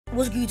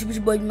What's good, YouTube? It's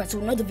your boy, back to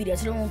another video.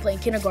 Today I'm playing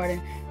kindergarten.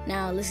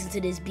 Now listen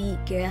to this beat,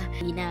 girl.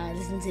 Now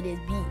listen to this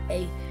beat.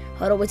 Hey,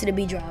 hold up, wait till the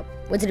beat drop.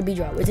 Wait till the beat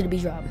drop. Wait till the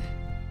beat drop.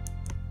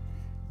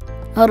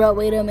 Hold up,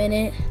 wait a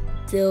minute.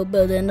 Still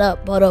building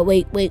up. Hold up,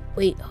 wait,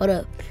 hold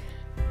up.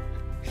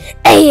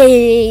 Hey,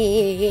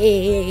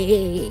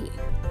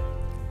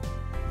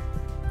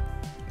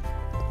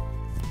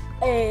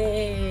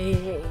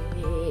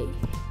 hey.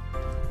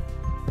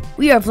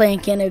 We are playing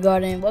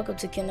kindergarten. Welcome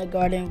to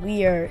kindergarten.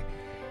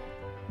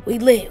 We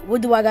lit.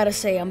 What do I gotta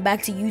say? I'm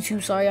back to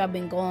YouTube. Sorry I've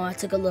been gone. I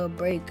took a little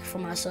break for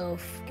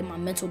myself. Get my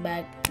mental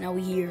back. Now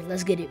we here.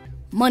 Let's get it.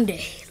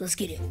 Monday. Let's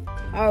get it.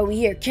 Alright, we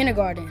here.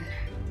 Kindergarten.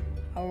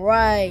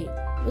 Alright.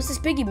 What's this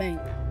piggy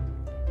bank?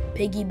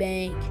 Piggy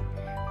bank.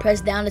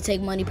 Press down to take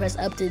money. Press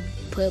up to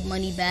put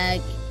money back.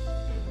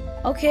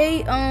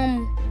 Okay,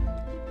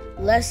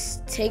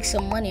 let's take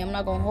some money. I'm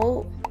not gonna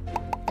hold.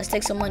 Let's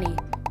take some money.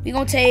 We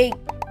gonna take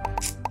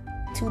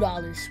 $2.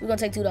 We're gonna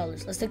take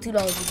 $2. Let's take $2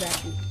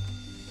 exactly.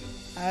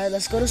 Alright,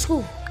 let's go to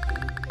school.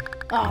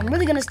 Oh, I'm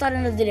really gonna start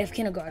another day of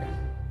kindergarten.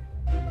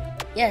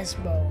 Yes,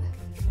 bro.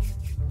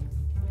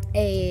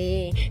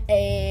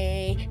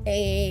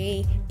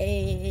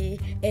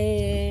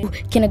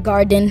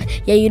 Kindergarten.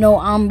 Yeah, you know,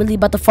 I'm really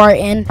about to fart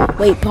in.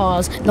 Wait,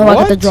 pause. No, what?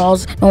 I got the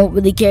draws. Don't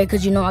really care,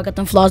 because you know I got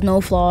them flaws.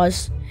 No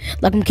flaws.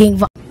 Like I'm King.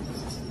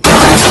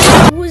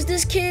 Who is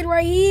this kid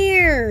right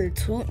here?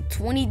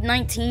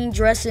 2019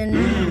 dressing.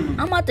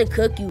 I'm about to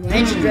cook you.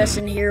 Ranch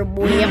dressing here,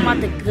 boy. I'm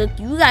about to cook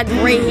you. You got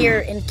gray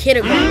hair in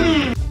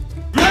kindergarten.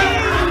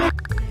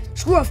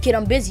 Screw off, kid.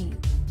 I'm busy.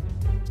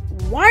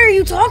 Why are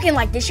you talking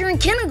like this? You're in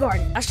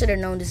kindergarten. I should have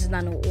known this is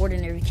not no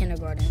ordinary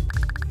kindergarten.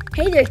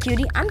 Hey there,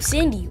 cutie. I'm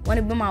Cindy. Want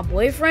to be my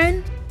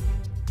boyfriend?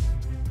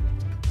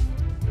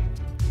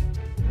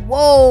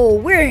 Whoa,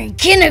 we're in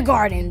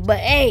kindergarten, but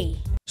hey.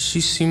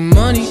 She see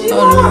money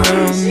all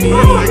around me.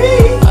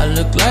 I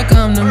look like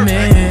I'm the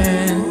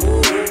man.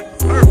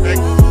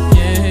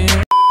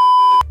 Yeah.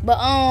 But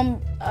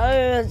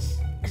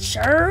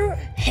sure.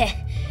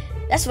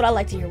 That's what I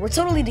like to hear. We're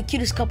totally the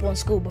cutest couple in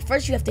school, but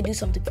first you have to do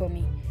something for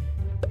me.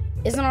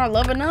 Isn't our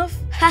love enough?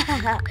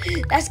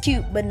 That's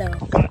cute, but no.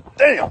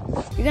 Damn.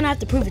 You're gonna have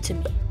to prove it to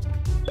me.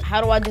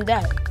 How do I do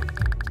that?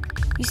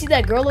 You see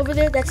that girl over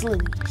there? That's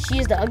Lily. She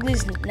is the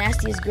ugliest,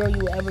 nastiest girl you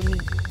will ever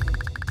meet.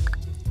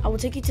 I will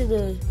take you to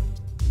the...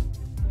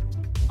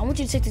 I want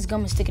you to take this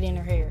gum and stick it in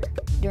her hair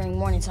during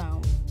morning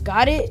time.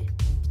 Got it?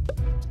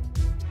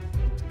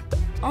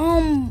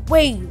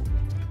 Wait.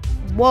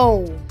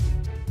 Whoa.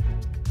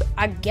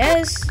 I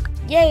guess.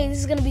 Yay, this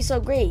is gonna be so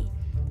great.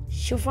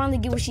 She'll finally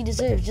get what she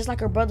deserves, just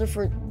like her brother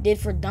did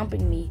for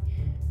dumping me.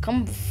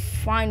 Come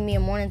find me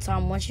in morning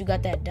time once you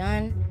got that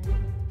done.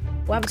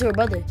 What happened to her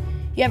brother?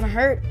 You haven't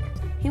heard?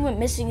 He went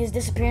missing. His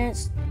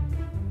disappearance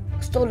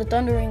stole the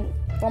thundering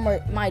from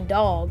my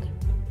dog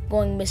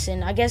going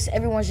missing. I guess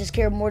everyone's just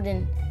cared more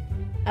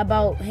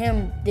about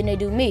him than they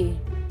do me.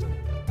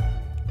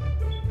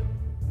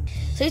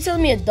 So you're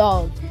telling me a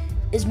dog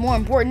is more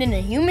important than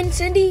a human,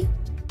 Cindy?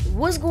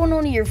 What's going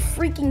on in your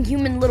freaking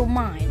human little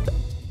mind?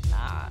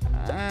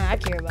 I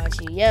care about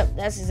you. Yep,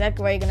 that's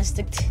exactly where you're gonna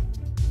stick to.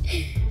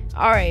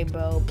 Alright,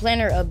 bro.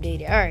 Planner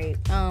updated. Alright,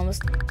 let's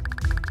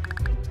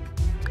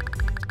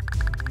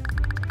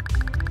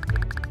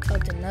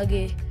talk to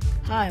Nugget.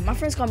 Hi, my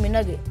friends call me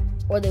Nugget.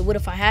 Or they would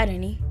if I had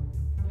any.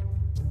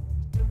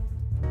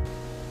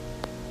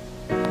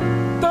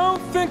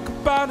 Don't think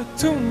about it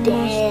too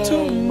much,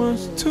 too much.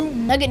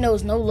 Nugget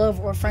knows no love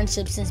or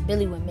friendship since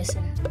Billy went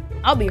missing.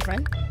 I'll be your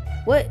friend.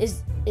 What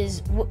is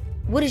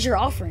your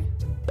offering?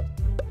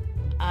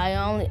 I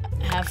only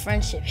have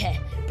friendship. Heh.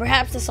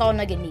 Perhaps that's all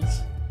Nugget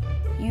needs.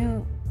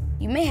 You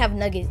may have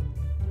Nugget.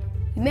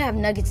 You may have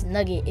Nugget's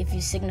nugget if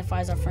you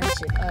signifies our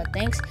friendship.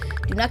 Thanks.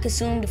 Do not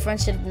consume the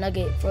friendship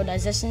nugget for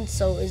digestion.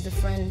 So is the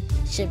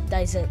friendship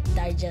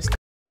digest.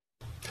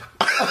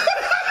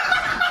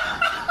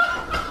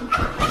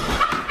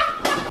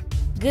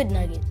 Good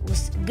Nugget.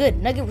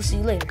 Good Nugget. We'll see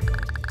you later.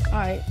 All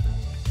right.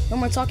 No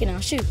more talking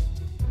now. Shoot.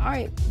 All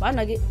right. Bye,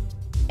 Nugget.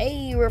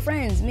 Hey, we're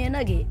friends. Me and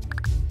Nugget.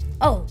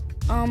 Oh.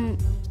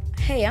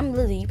 Hey, I'm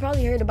Lily. You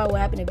probably heard about what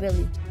happened to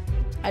Billy.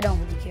 I don't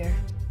really care.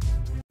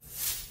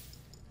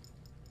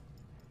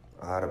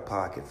 Out of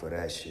pocket for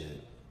that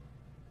shit.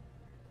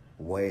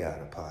 Way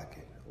out of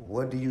pocket.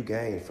 What do you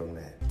gain from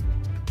that?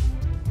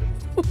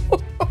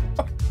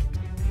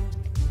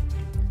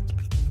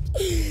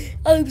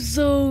 I'm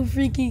so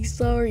freaking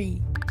sorry.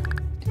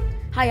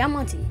 Hi, I'm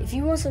Auntie. If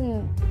you want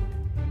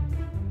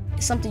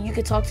something you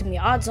could talk to me.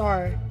 Odds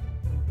are,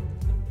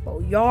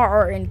 well, y'all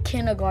are in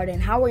kindergarten.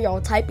 How are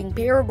y'all typing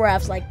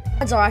paragraphs? Like,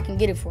 odds are I can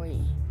get it for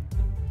you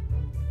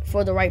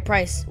for the right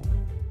price.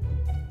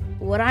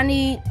 What I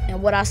need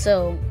and what I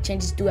sell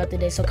changes throughout the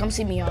day, so come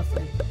see me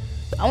often.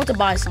 I want to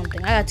buy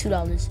something. I got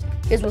 $2.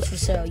 Here's what's for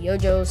sale.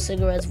 Yo-Yo,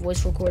 cigarettes,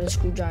 voice recorder,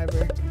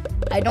 screwdriver.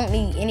 I don't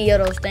need any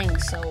of those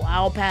things, so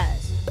I'll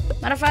pass.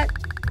 Matter of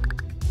fact,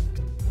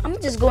 I'm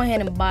gonna just go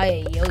ahead and buy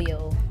a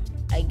yo-yo,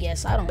 I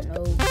guess. I don't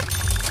know.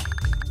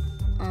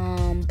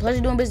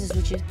 Pleasure doing business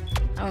with you.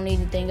 I don't need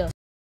anything else.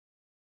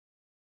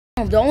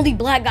 The only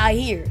black guy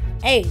here.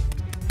 Hey,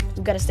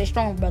 you gotta stay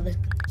strong, brother.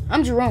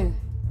 I'm Jerome.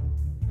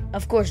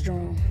 Of course,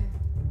 Jerome.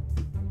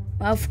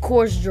 Of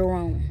course,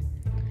 Jerome.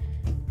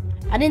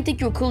 I didn't think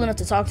you were cool enough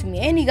to talk to me.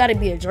 And you gotta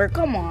be a jerk.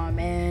 Come on,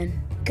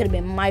 man. Could have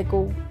been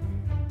Michael,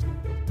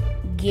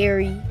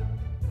 Gary,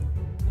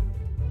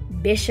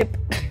 Bishop.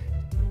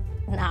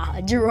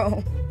 Nah,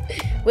 Jerome.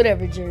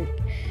 Whatever, jerk.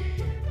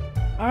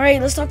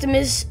 Alright, let's talk to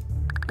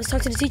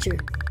the teacher.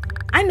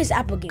 I'm Miss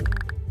Applegate.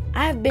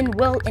 I have been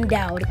well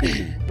endowed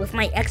with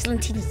my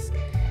excellencies.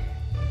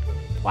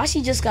 Why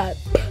she just got,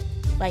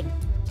 like,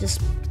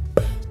 just...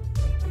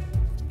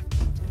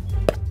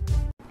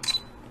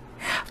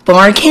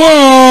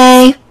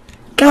 4K!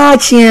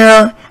 Got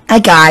you! I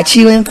got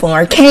you in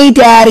 4K,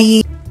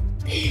 daddy!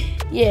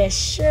 Yeah,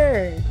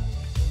 sure.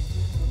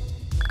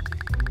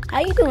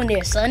 How you doing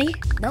there, Sonny?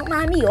 Don't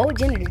mind me, old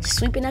janitor, just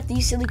sweeping after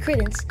you silly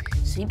critters.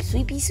 Sweep,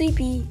 sweepy,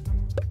 sweepy.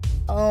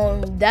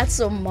 That's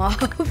a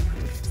mop.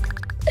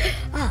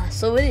 Ah,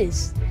 so it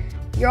is.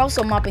 You're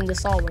also mopping the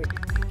stalwart.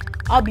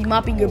 I'll be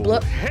mopping your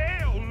blood.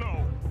 Hell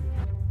no!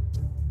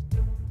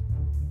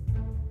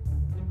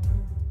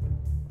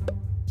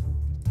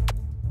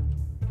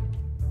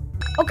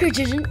 Okay,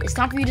 children, it's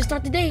time for you to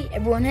start the day.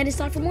 Everyone head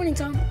inside for morning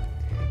time.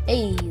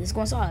 Hey, let's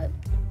go inside.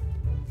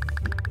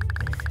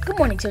 Good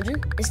morning,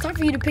 children. It's time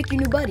for you to pick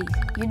your new buddies,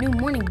 your new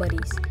morning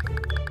buddies.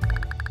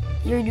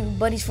 Your new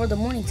buddies for the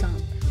morning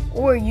time.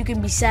 Or you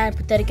can be sad,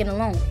 pathetic, and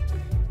alone.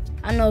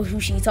 I know who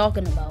she's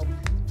talking about.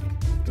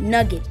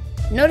 Nugget.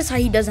 Notice how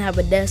he doesn't have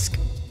a desk.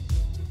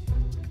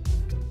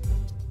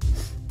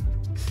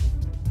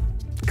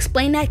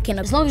 Explain that, Ken.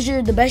 As long as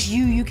you're the best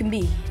you can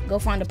be, go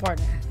find a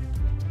partner.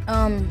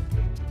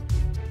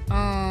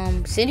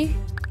 Cindy?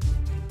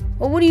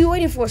 Well, what are you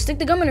waiting for? Stick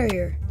the gum in her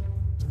ear.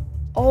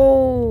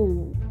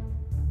 Oh,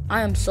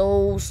 I am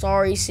so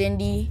sorry,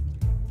 Cindy.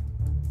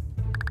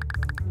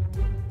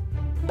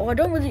 Oh, I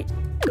don't really...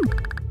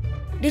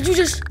 Did you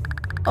just...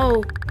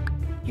 Oh,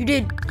 you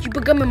did. You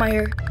put gum in my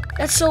hair.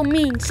 That's so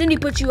mean. Cindy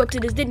put you up to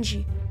this, didn't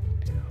she?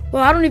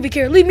 Well, I don't even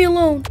care. Leave me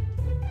alone.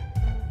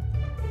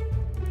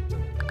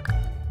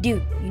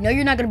 Dude, you know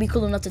you're not going to be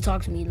cool enough to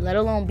talk to me, let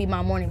alone be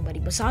my morning buddy.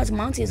 Besides,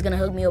 Monty is going to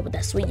hook me up with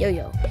that sweet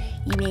yo-yo.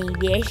 You mean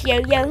this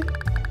yo-yo?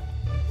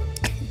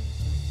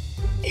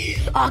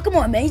 Oh, come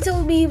on, man. He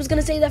told me he was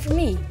going to say that for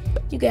me.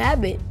 You can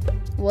have it.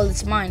 Well,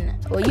 it's mine.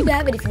 Well, you can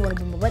have it if you want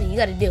to be my buddy. You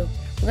got a deal.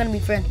 We're going to be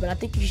friends, but I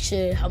think you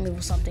should help me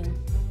with something.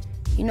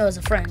 You know, as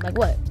a friend. Like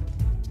what?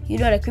 You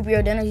know that creepy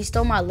old dinner? He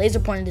stole my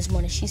laser pointer this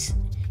morning. He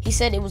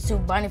said it was too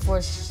binding for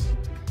his...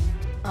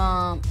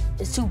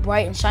 it's too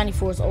bright and shiny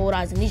for his old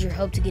eyes. I need your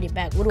help to get it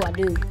back. What do I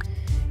do?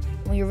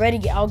 When you're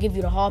ready, I'll give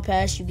you the hall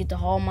pass. You get the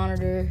hall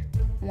monitor.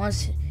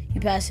 Once you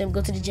pass him,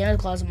 go to the janitor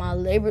closet. My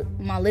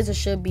laser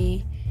should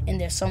be in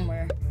there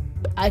somewhere.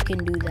 I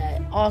can do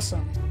that.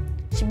 Awesome.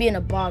 Should be in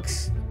a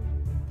box.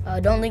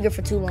 Don't linger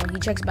for too long. He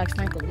checks back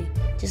frequently.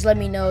 Just let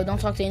me know. Don't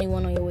talk to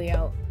anyone on your way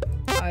out.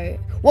 Alright.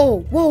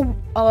 Whoa, whoa.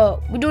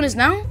 We doing this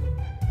now?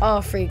 Oh,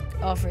 freak.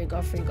 Oh, freak.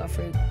 Oh, freak. Oh,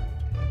 freak.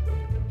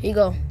 Here you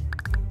go.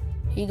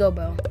 Here you go,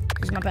 bro.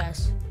 Here's my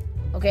pass.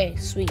 Okay,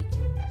 sweet.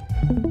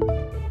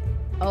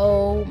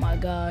 Oh my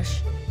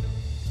gosh.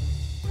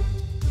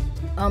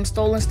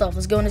 Stolen stuff.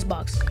 Let's go in this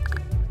box.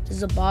 This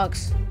is a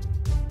box.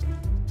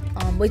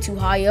 Way too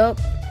high up.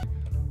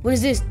 What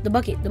is this? The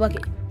bucket. The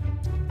bucket.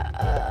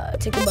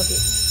 Take the bucket.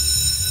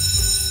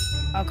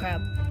 Oh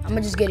crap. I'm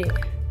gonna just get it.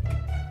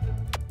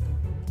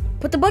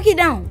 Put the bucket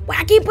down. Why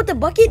I can't put the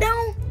bucket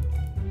down?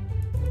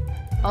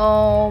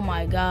 Oh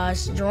my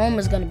gosh. Jerome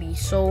is gonna be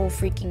so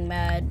freaking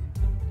mad.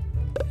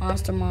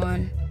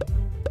 Monstermon,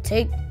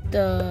 take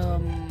the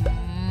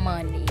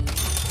money.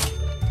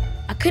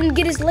 I couldn't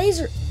get his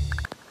laser.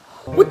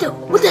 What the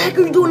heck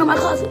are you doing in my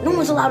closet? No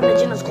one's allowed in the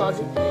janitor's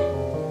closet.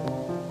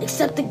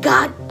 Except the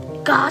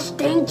gosh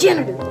dang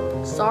janitor.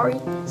 Sorry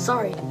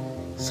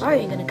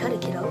ain't gonna cut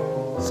it,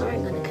 kiddo. Sorry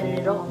ain't gonna cut it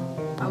at all.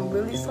 I'm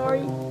really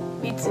sorry.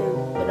 Me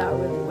too, but not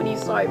really. What are you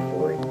sorry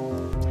for?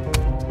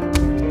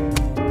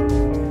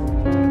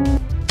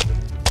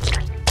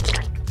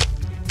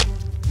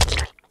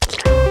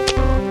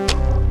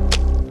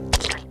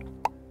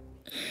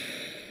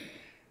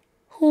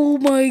 Oh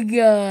my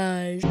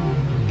gosh.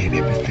 And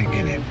everything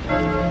in it.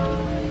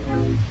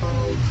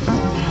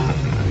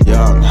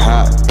 Young,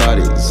 hot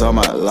thotties on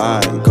my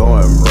line,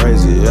 going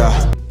crazy,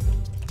 yeah.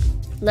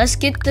 Let's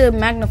get the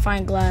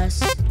magnifying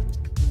glass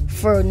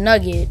for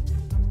Nugget.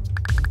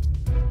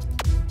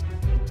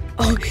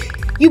 Oh,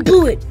 you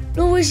blew it.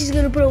 No way she's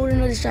gonna put it with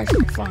another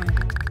distraction. Fine.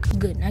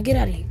 Good. Now get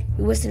out of here.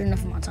 We wasted enough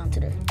of my time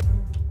today.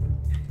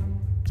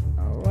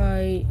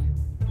 Alright.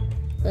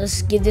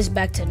 Let's give this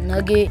back to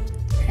Nugget.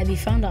 Have you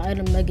found the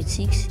item Nugget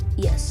seeks?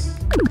 Yes.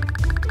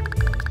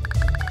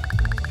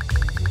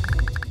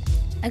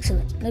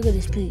 Excellent. Nugget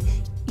is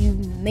pleased. You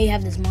may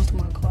have this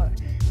Monstermon card.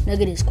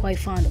 Nugget is quite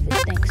fond of it.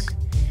 Thanks.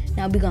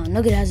 Now be gone.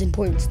 Nugget has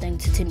important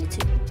things to tend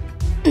to.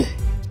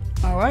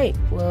 Alright,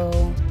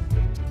 well,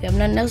 we have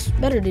nothing else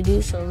better to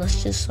do, so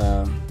let's just,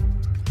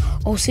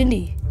 Oh,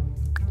 Cindy.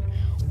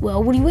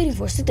 Well, what are you waiting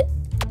for? Sit there.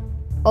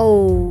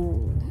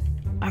 Oh.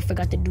 I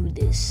forgot to do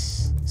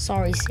this.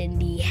 Sorry,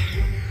 Cindy.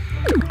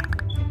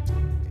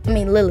 I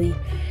mean, Lily.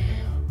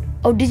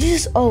 Oh, did you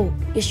just? Oh,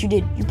 yes, you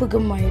did. You put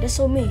gum in my hair. That's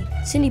so mean.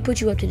 Cindy put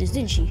you up to this,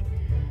 didn't she?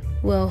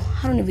 Well,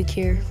 I don't even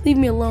care. Leave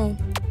me alone.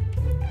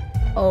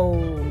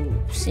 Oh,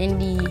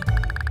 Cindy.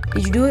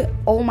 Did you do it?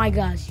 Oh my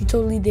gosh, you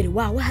totally did it.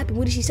 Wow, what happened?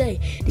 What did she say?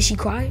 Did she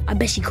cry? I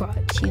bet she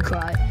cried. She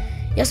cried.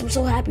 Yes, I'm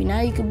so happy. Now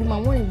you can be my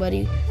morning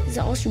buddy. This is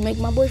also make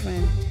my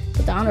boyfriend.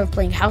 With the honor of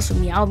playing house with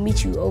me, I'll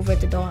meet you over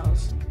at the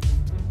dollhouse.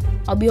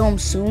 I'll be home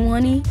soon,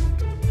 honey.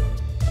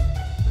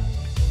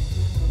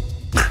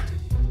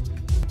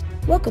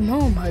 Welcome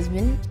home,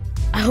 husband.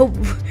 I hope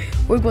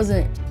work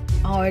wasn't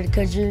hard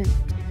because you're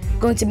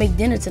going to make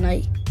dinner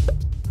tonight.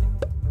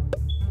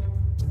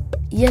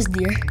 Yes,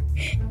 dear.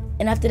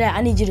 And after that,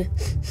 I need you to...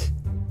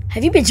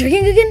 Have you been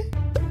drinking again?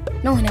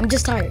 No, honey, I'm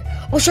just tired.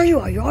 Oh, sure you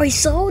are. You're always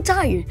so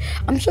tired.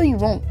 I'm sure you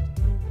won't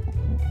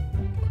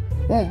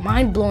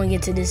mind blowing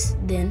into this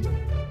then.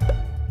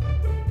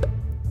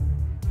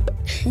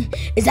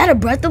 Is that a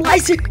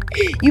breathalyzer?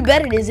 You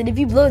bet it is. And if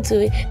you blow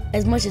into it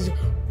as much as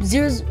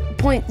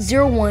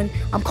 0.01,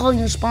 I'm calling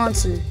your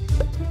sponsor.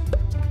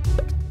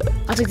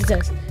 I'll take the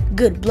test.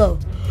 Good, blow.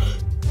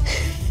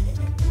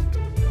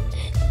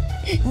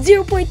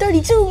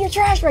 0.32, you're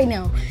trash right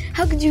now.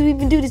 How could you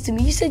even do this to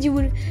me? You said you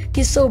would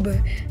get sober.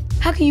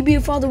 How can you be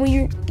a father when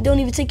you don't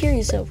even take care of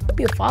yourself?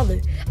 Be a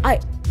father.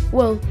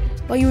 Well,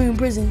 while you were in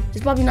prison,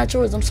 it's probably not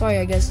yours. I'm sorry,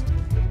 I guess.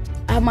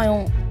 I have my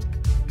own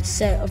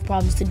set of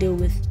problems to deal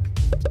with.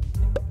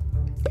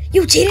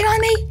 You cheated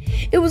on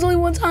me? It was only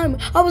one time.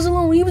 I was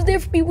alone. He was there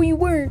for me when you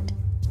weren't.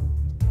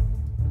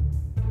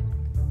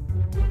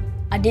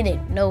 I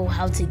didn't know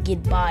how to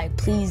get by.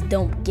 Please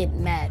don't get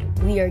mad.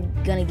 We are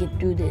gonna get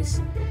through this.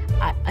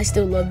 I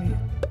still love you.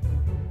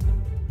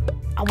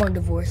 I want a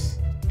divorce.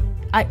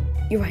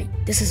 You're right.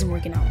 This isn't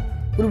working out.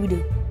 What do we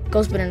do?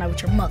 Go spend a night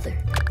with your mother.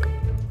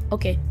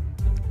 Okay.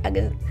 I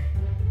guess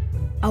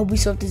I hope we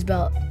sort this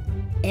out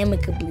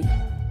amicably.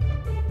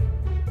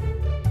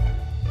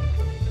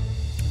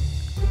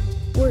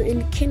 We're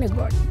in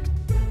kindergarten.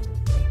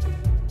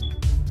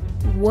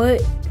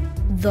 What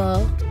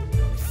the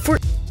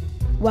frick?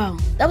 Wow,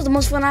 that was the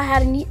most fun I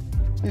had in years.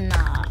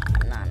 Nah.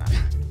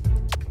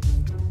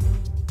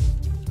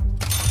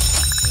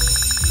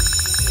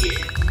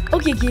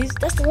 Okay, kids,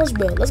 that's the lunch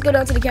bell. Let's go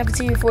down to the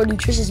cafeteria for a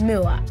nutritious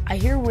meal. I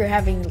hear we're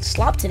having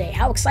slop today.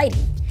 How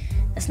exciting!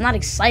 That's not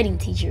exciting,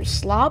 teacher.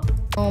 Slop?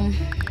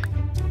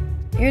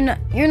 You're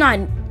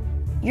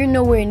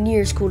nowhere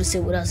near as cool to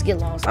sit with us. Get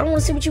lost. I don't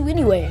want to sit with you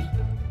anyway.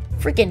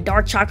 Freaking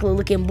dark chocolate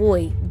looking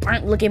boy,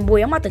 burnt looking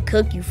boy. I'm about to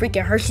cook you.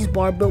 Freaking Hershey's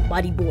bar built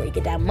body boy.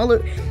 Get that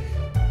mullet.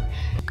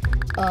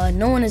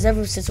 No one has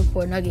ever said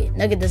support Nugget.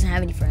 Nugget doesn't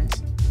have any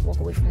friends. Walk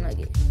away from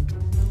Nugget.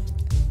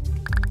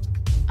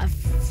 I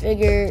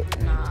figured,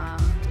 nah.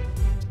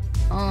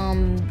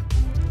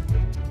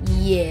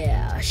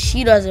 Yeah,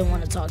 she doesn't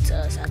want to talk to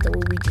us after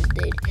what we just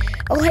did.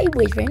 Oh, hey,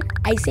 boyfriend.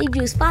 I saved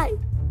you a spot.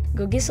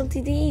 Go get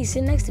something to eat.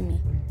 Sit next to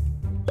me.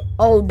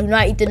 Oh, do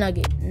not eat the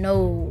nugget.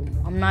 No,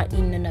 I'm not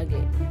eating the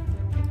nugget.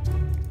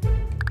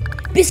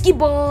 Biscuit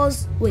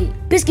balls. Wait,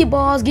 biscuit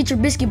balls. Get your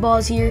biscuit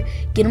balls here.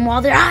 Get them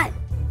while they're hot.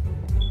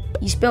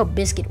 You spelled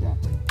biscuit wrong.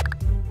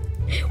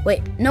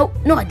 Wait, no,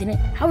 I didn't.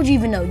 How would you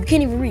even know? You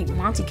can't even read.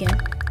 Monty can.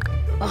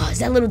 Oh, is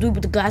that little dude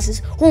with the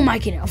glasses? Who am I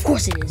kidding? Of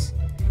course it is.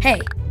 Hey,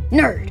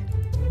 nerd.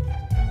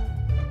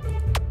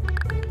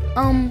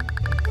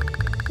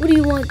 What do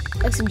you want?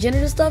 Like some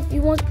janitor stuff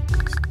you want?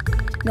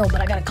 No,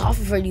 but I got a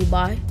coffee for you to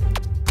buy.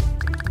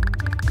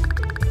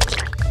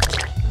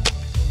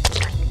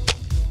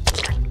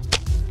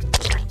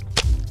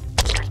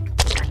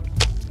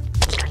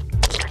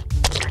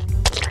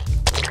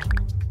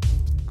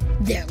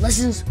 Their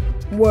lessons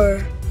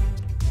were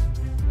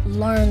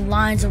learn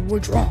lines of were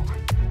drawn.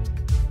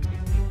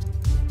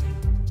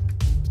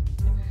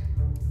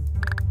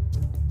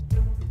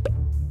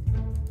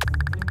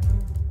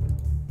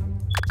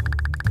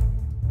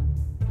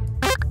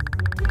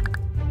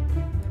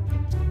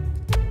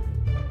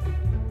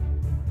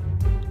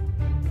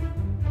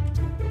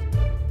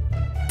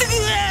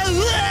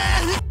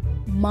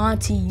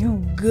 Monty,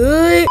 you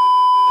good?